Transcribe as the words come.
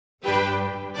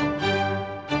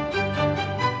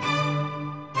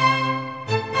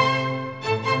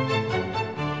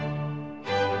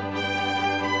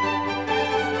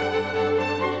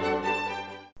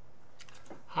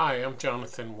I'm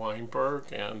Jonathan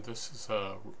Weinberg, and this is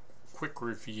a quick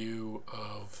review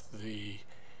of the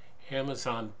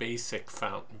Amazon Basic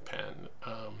fountain pen.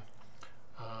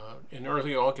 In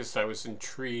early August, I was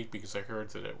intrigued because I heard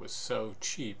that it was so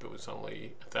cheap. It was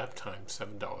only, at that time,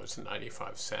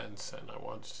 $7.95, and I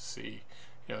wanted to see,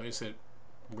 is it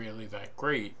really that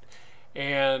great?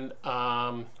 And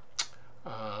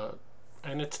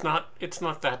it's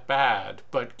not that bad,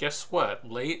 but guess what?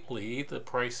 Lately, the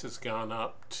price has gone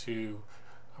up to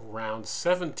around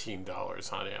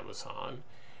 $17 on Amazon,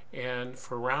 and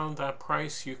for around that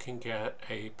price, you can get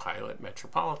a Pilot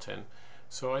Metropolitan.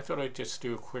 So I thought I'd just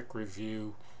do a quick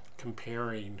review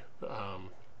comparing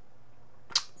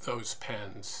those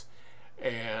pens,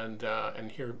 and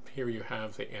here you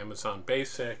have the Amazon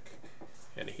Basic,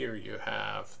 and here you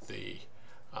have the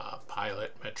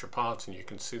Pilot Metropolitan. You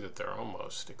can see that they're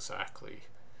almost exactly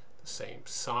the same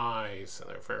size, and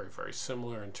they're very, very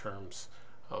similar in terms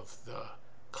of the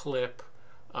clip.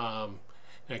 Now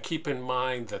keep in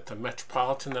mind that the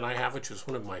Metropolitan that I have, which was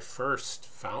one of my first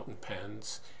fountain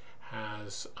pens,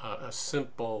 has a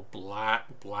simple black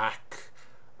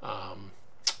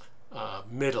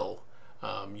middle.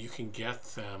 You can get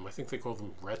them, I think they call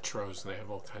them retros, and they have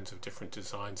all kinds of different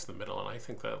designs in the middle, and I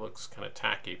think that looks kind of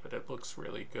tacky, but it looks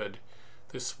really good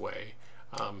this way.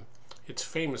 It's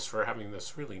famous for having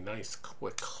this really nice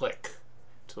quick click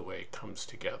to the way it comes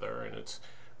together, and it's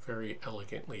very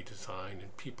elegantly designed,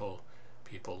 and people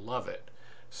love it.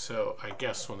 So I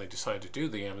guess when they decided to do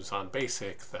the Amazon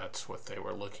Basic, that's what they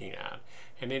were looking at.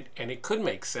 And it could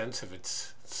make sense if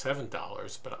it's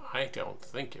 $7, but I don't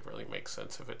think it really makes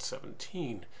sense if it's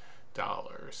 $17.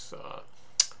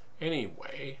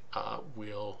 Anyway,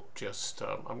 we'll just,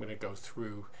 I'm going to go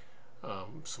through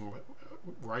some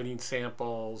writing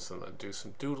samples and then do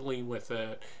some doodling with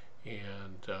it,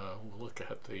 and we'll look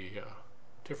at the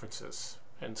differences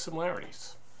and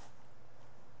similarities.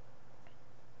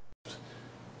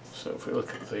 So if we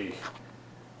look at the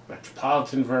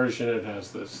Metropolitan version, it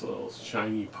has this little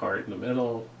shiny part in the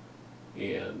middle,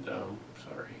 and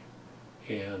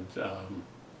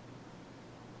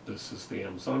this is the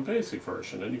Amazon Basic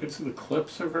version, and you can see the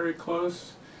clips are very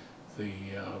close. The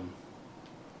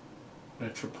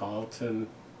Metropolitan,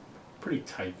 pretty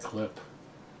tight clip.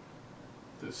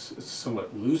 This is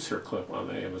somewhat looser clip on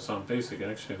the Amazon Basic.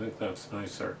 Actually, I think that's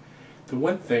nicer. The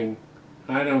one thing,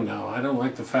 I don't know, I don't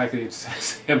like the fact that it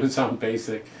says Amazon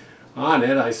Basic on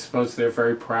it. I suppose they're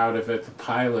very proud of it. The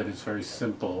Pilot is very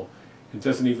simple. It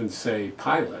doesn't even say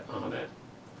Pilot on it.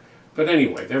 But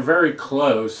anyway, they're very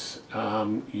close.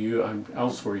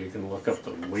 Elsewhere you can look up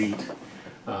the weight.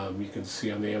 You can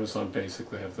see on the Amazon Basic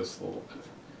they have this little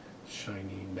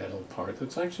shiny metal part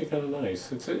that's actually kind of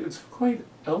nice. It's a quite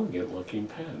elegant looking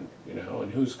pen,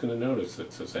 and who's going to notice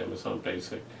it says Amazon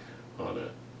Basic on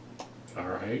it? All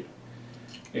right.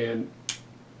 And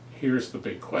here's the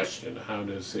big question: how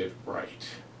does it write?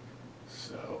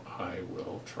 So I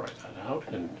will try that out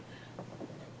and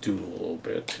doodle a little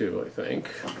bit too, I think.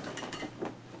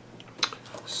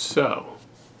 So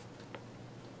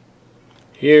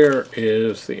here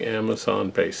is the Amazon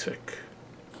Basic.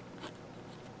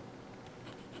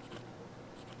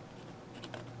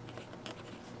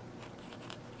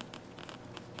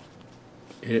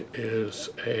 It is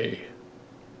a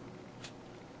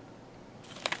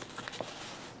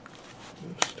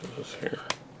here,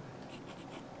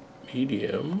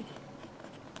 medium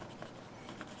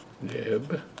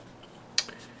nib.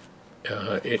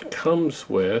 It comes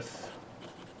with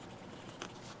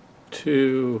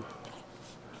two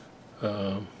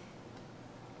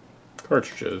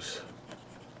cartridges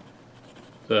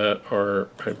that are,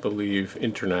 I believe,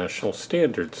 international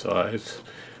standard size,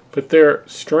 but they're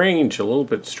strange, a little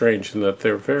bit strange, in that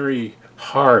they're very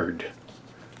hard.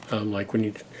 Like when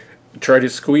you try to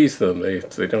squeeze them,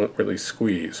 they don't really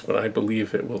squeeze, but I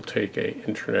believe it will take a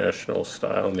international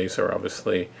style, and these are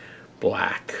obviously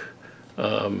black.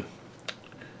 Let's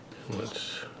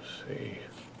see.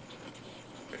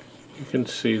 You can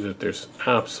see that there's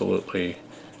absolutely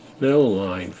no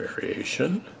line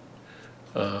variation.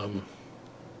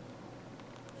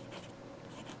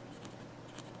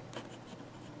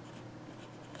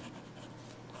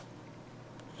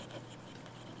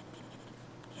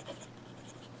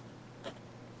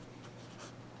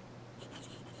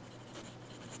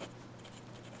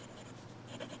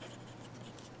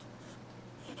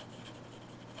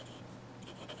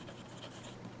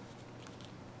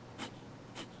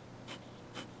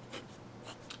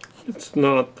 It's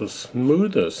not the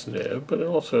smoothest nib, but it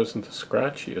also isn't the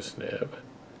scratchiest nib.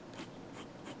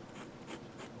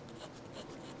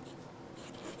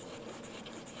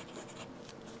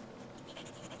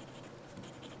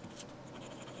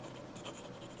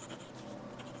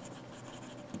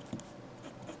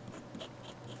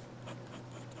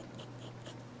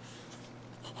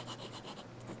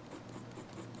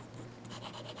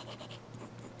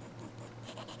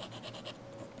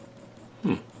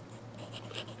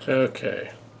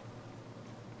 Okay.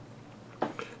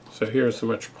 So here's the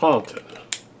Metropolitan.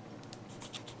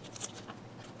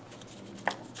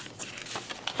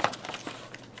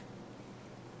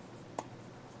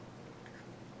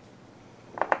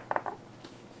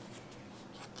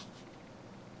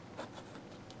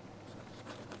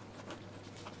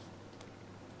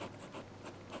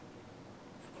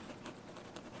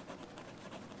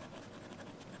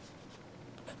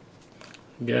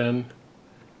 Again,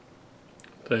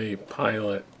 the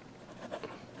Pilot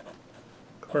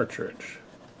cartridge.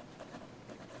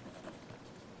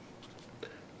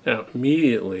 Now,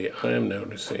 immediately I am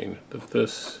noticing that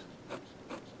this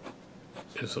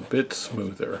is a bit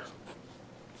smoother.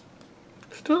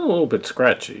 Still a little bit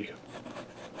scratchy.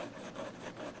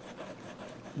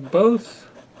 Both,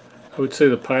 I would say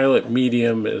the Pilot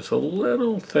Medium is a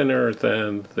little thinner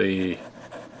than the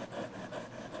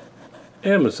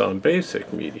Amazon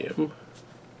Basic Medium.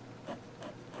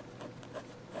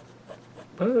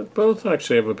 But both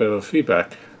actually have a bit of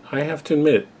feedback. I have to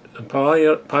admit, the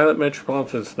Pilot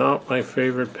Metropolitan is not my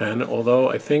favorite pen, although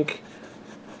I think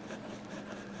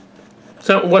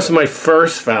it wasn't my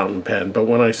first fountain pen, but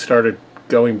when I started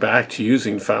going back to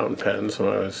using fountain pens when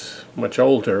I was much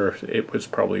older, it was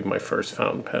probably my first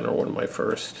fountain pen, or one of my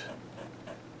first.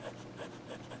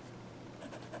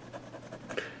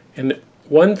 And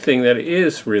one thing that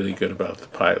is really good about the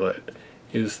Pilot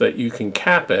is that you can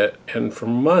cap it, and for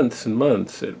months and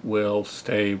months it will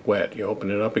stay wet. You open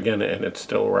it up again and it's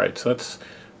still right. So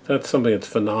that's something that's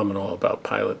phenomenal about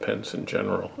Pilot pens in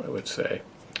general, I would say.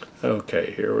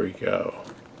 Okay, here we go.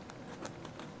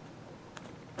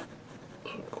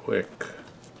 A quick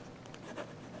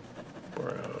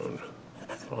brown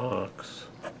fox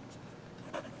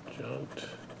jumped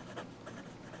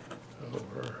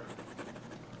over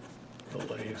the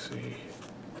lazy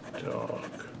dog.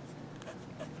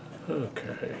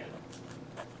 Okay.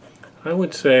 I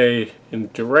would say in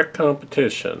direct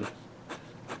competition,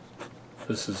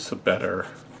 this is a better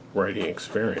writing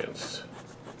experience.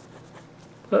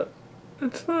 But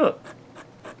it's not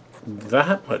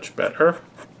that much better.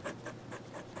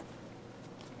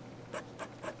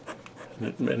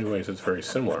 In many ways, it's very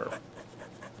similar.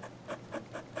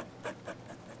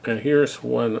 And here's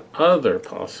one other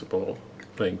possible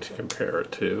thing to compare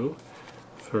it to.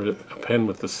 For a pen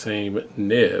with the same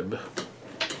nib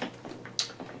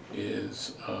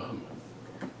is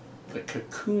the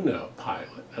Kakuna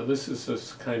Pilot. Now this is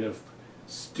this kind of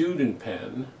student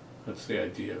pen, that's the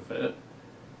idea of it,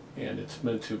 and it's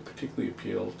meant to particularly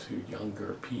appeal to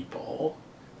younger people.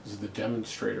 This is the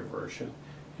demonstrator version.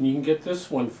 And you can get this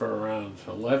one for around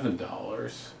 $11. I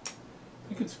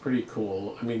think it's pretty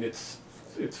cool. I mean, it's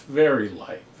very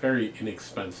light, very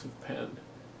inexpensive pen.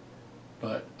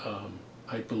 But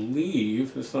I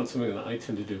believe, it's not something that I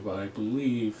tend to do, but I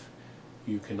believe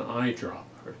you can eyedrop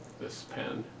this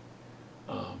pen.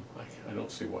 I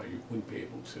don't see why you wouldn't be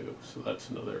able to, so that's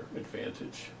another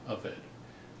advantage of it.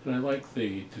 And I like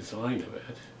the design of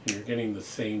it, and you're getting the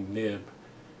same nib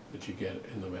that you get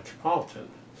in the Metropolitan.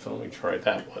 So let me try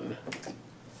that one.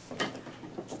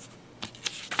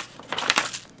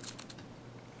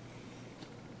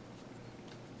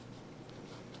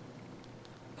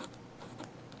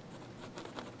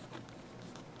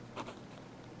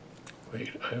 Wait,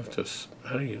 I have to,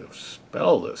 how do you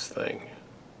spell this thing?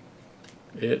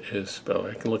 It is spelled,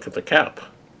 I can look at the cap.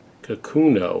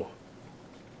 Kakuno.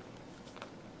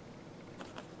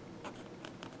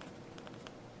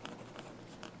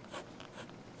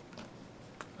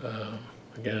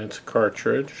 Again, it's a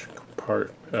cartridge,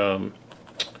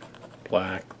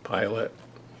 black Pilot,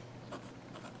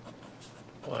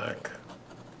 black,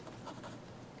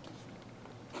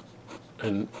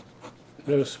 and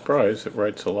no surprise, it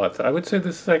writes a lot. I would say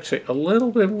this is actually a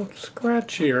little bit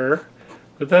scratchier,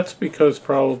 but that's because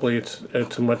probably it's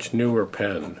a much newer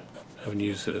pen. I haven't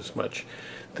used it as much.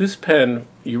 This pen,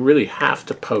 you really have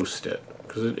to post it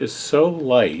because it is so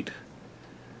light,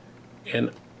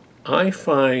 and I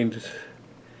find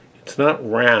it's not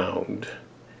round.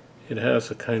 It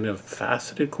has a kind of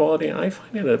faceted quality. I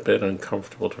find it a bit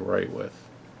uncomfortable to write with.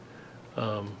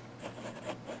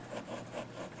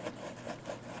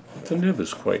 The nib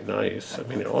is quite nice. I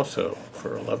mean, also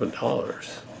for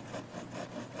 $11.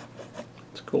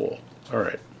 It's cool. All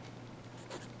right.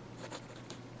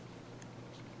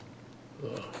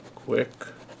 The quick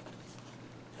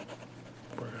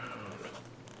brown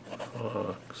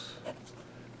fox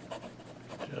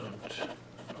jumped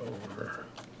over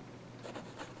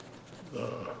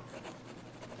the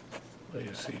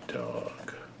lazy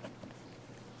dog.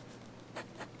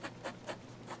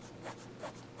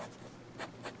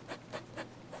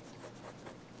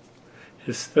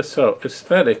 Is this, so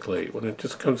aesthetically, when it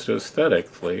just comes to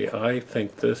aesthetically, I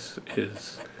think this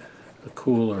is a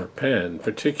cooler pen,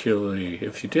 particularly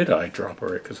if you did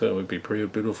eyedropper it, because that would be pretty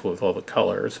beautiful with all the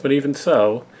colors. But even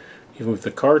so, even with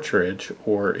the cartridge,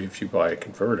 or if you buy a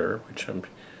converter, which I'm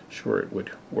sure it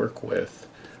would work with,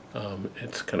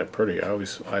 it's kind of pretty.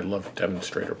 I love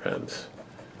demonstrator pens.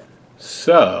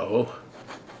 So,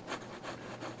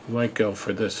 I might go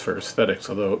for this for aesthetics,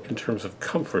 although in terms of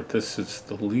comfort, this is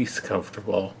the least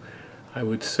comfortable. I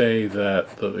would say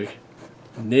that the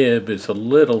nib is a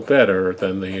little better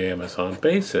than the Amazon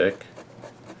Basic,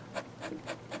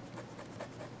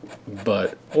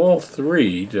 but all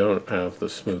three don't have the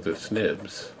smoothest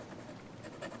nibs.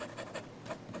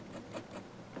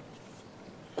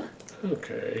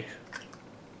 Okay.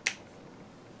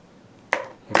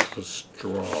 Let's just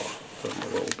draw them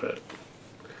a little bit.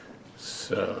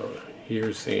 So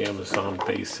here's the Amazon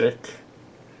Basic.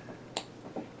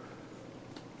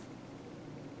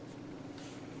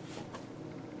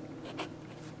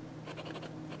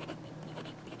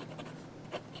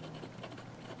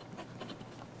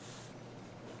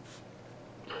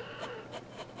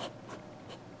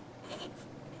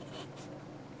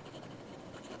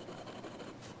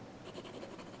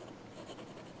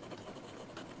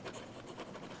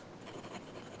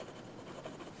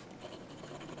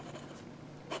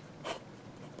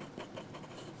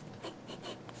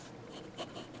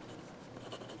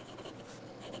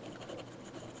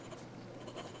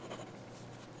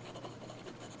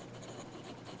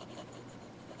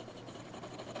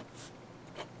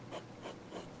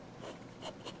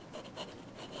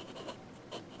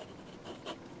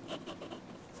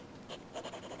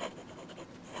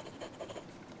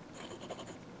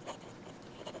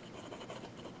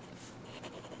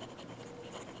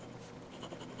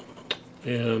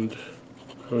 And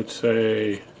I would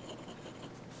say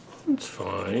it's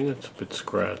fine. It's a bit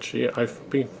scratchy. I've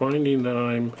been finding that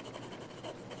I'm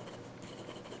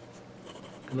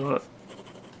not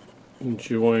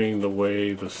enjoying the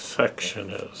way the section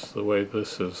is. The way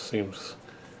this is seems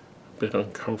a bit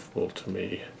uncomfortable to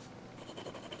me.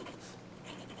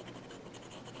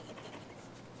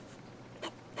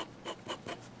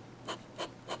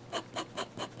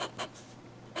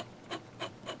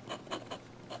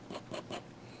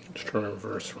 Just trying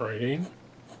reverse writing.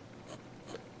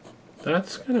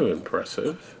 That's kind of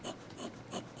impressive.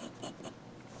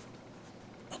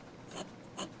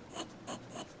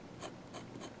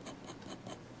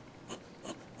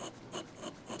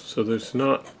 So there's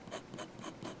not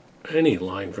any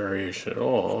line variation at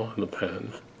all in the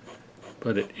pen,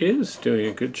 but it is doing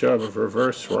a good job of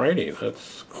reverse writing.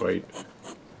 That's quite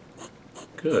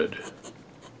good.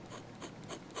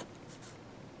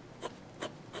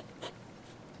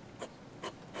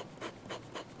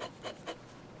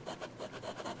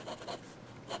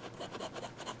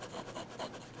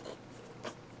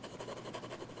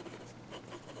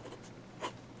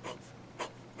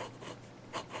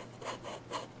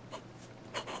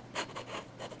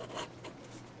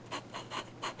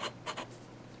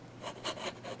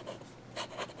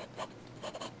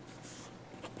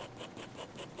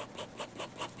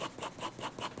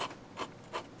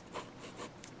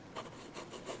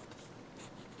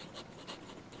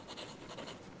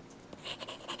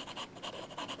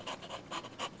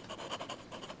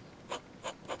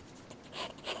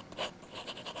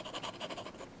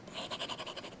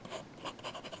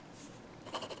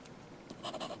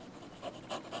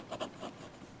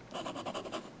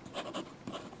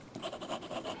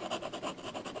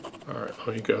 Alright,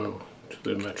 let me go to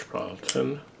the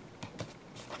Metropolitan.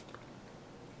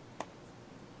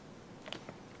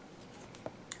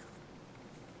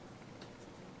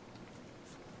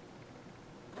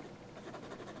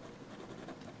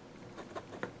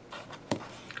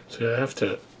 So I have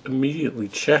to immediately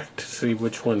check to see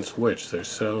which one's which. They're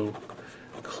so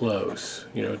close.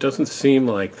 You know, it doesn't seem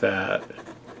like that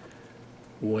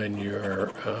when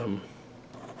you're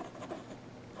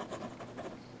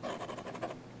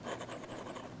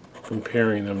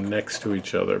comparing them next to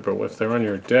each other, but if they're on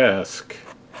your desk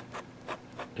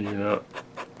and you're not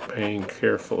paying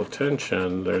careful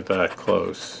attention, they're that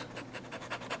close.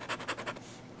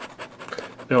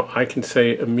 Now I can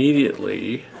say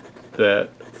immediately that,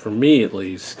 for me at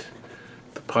least,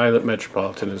 the Pilot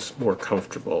Metropolitan is more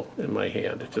comfortable in my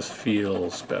hand. It just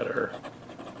feels better.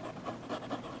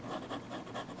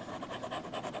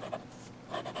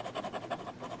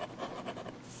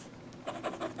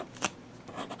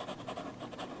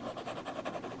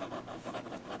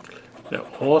 Now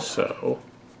also,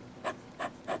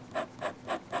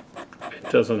 it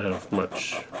doesn't have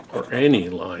much or any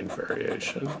line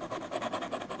variation.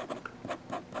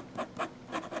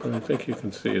 And I think you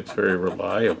can see it's very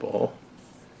reliable.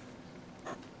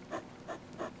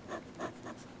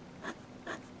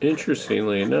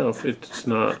 Interestingly enough, it's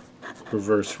not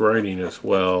reverse writing as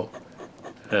well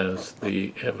as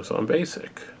the Amazon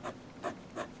Basic.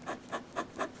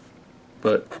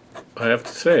 But I have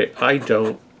to say, I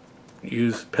don't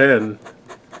use pen,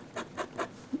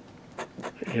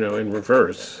 in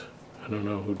reverse. I don't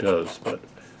know who does, but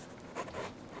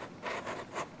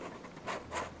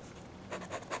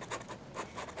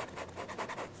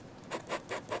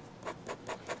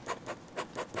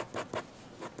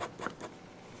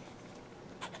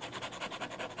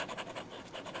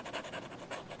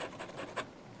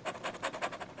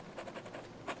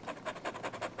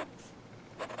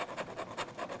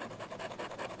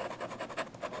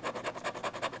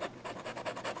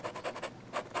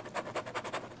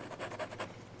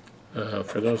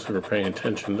for those who are paying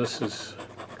attention, this is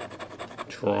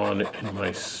drawn in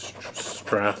my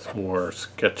Strathmore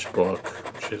sketchbook,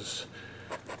 which is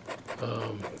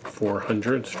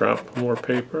 400 Strathmore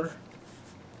paper.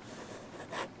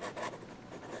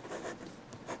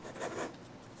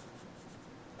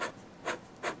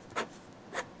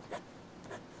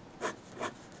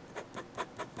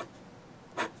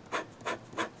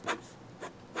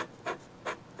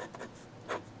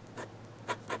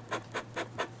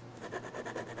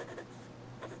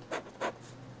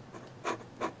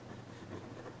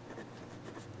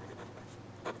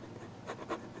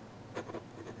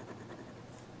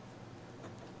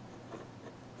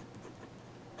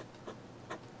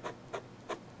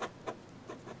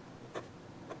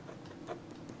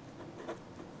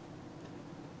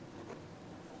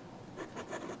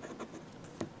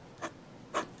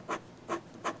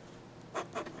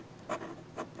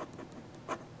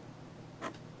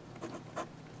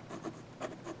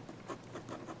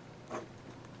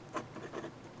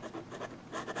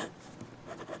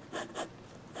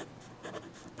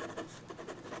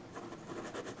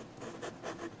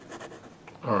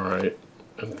 Alright,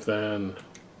 and then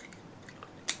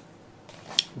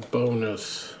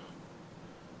bonus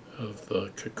of the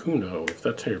Kakuno, if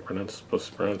that's how you're supposed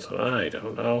to pronounce it, I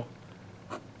don't know.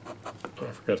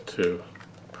 I forgot to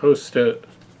post it.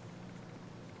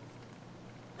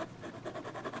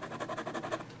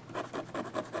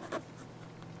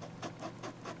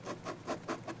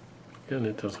 Again,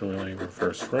 it doesn't really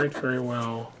reverse write very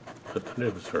well, but the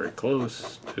nib is very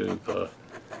close to the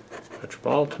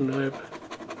Metropolitan nib.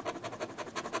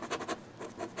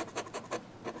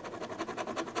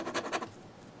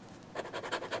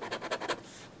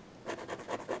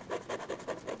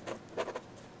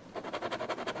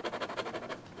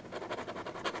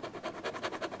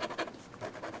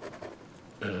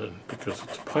 And because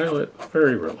it's a Pilot,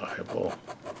 very reliable,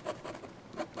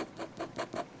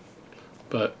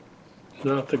 but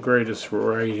not the greatest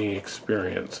writing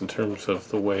experience in terms of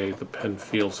the way the pen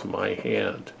feels in my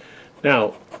hand.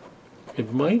 Now,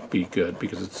 it might be good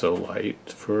because it's so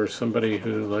light for somebody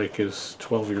who is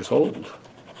 12 years old.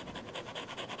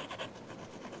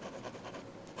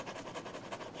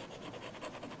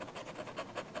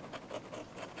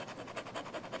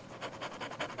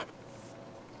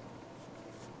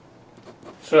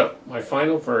 So, my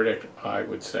final verdict, I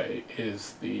would say,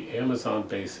 is the Amazon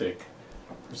Basic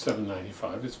for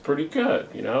 $7.95. It's pretty good,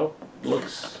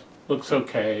 Looks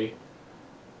okay.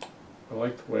 I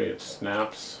like the way it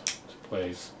snaps to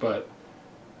place, but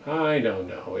I don't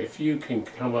know. If you can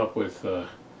come up with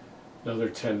another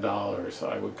 $10,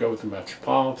 I would go with the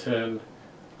Metropolitan,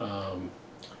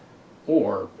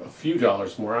 or a few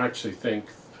dollars more. I actually think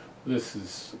this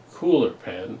is a cooler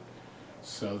pen,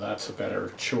 so that's a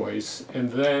better choice.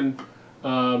 And then,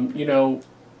 an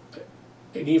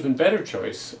even better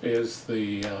choice is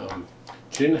the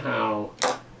Jinhao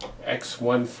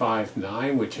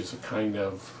X159, which is a kind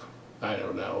of, I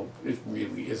don't know, it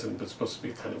really isn't, but it's supposed to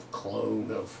be a kind of clone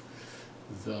of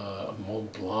the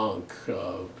Mont Blanc,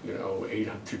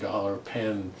 $800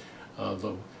 pen,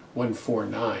 the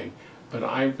 149. But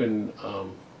I've been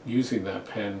using that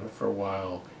pen for a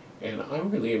while, and I'm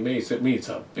really amazed. I mean, it's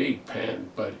a big pen,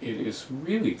 but it is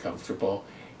really comfortable.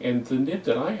 And the nib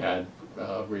that I had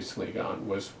recently gotten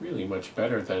was really much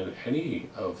better than any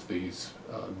of these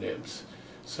nibs.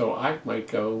 So I might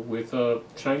go with a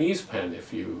Chinese pen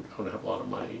if you don't have a lot of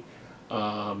money.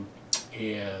 So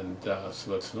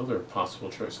that's another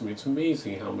possible choice. I mean, it's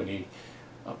amazing how many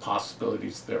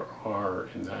possibilities there are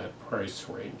in that price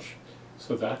range.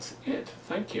 So that's it.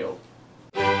 Thank you.